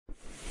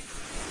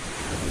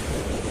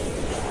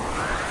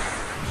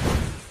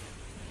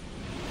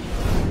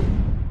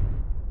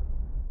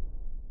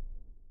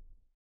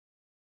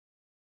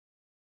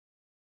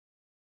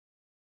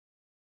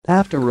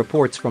After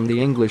reports from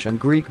the English and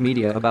Greek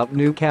media about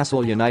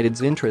Newcastle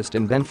United's interest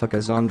in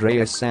Benfica's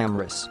Andreas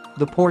Samaris,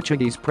 the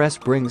Portuguese press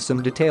brings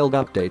some detailed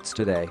updates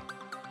today.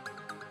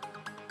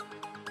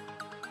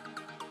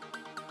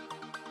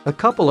 A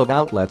couple of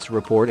outlets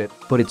report it,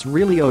 but it's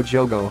really O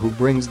Jogo who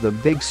brings the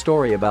big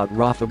story about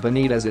Rafa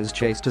Benitez's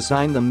chase to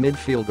sign the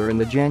midfielder in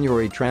the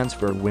January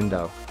transfer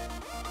window.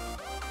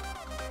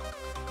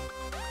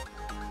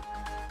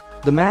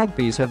 The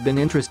Magpies have been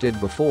interested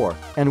before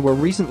and were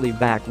recently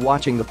back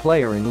watching the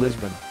player in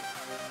Lisbon.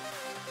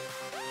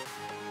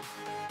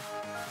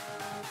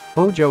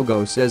 O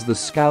Jogo says the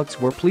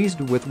scouts were pleased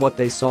with what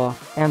they saw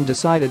and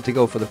decided to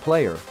go for the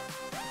player.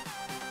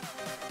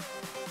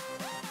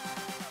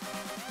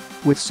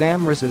 With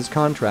Samaris's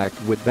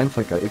contract with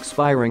Benfica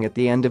expiring at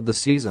the end of the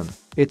season,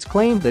 it's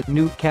claimed that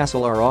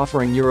Newcastle are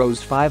offering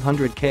Euros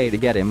 500k to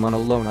get him on a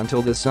loan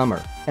until this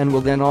summer and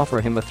will then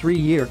offer him a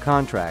 3-year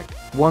contract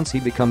once he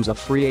becomes a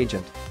free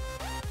agent.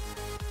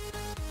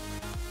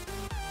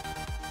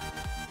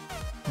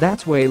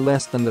 That's way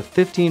less than the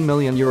 15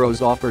 million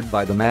euros offered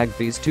by the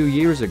Magpies 2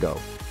 years ago,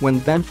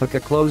 when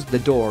Benfica closed the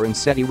door and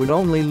said he would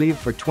only leave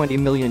for 20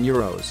 million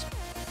euros.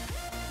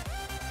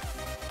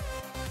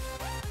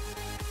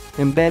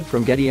 Embed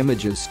from Getty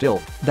Images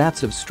Still,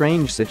 that's a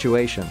strange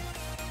situation.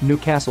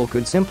 Newcastle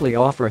could simply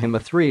offer him a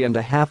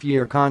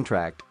 3.5-year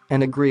contract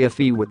and agree a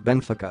fee with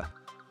Benfica.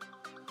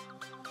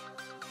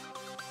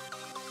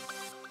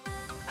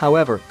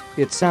 However,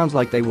 it sounds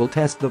like they will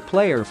test the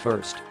player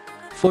first.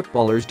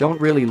 Footballers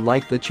don't really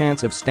like the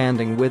chance of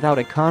standing without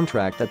a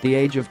contract at the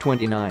age of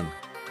 29.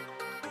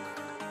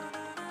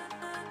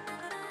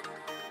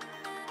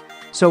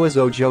 So as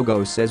O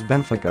Jogo says,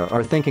 Benfica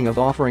are thinking of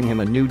offering him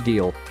a new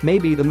deal.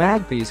 Maybe the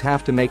Magpies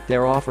have to make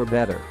their offer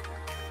better.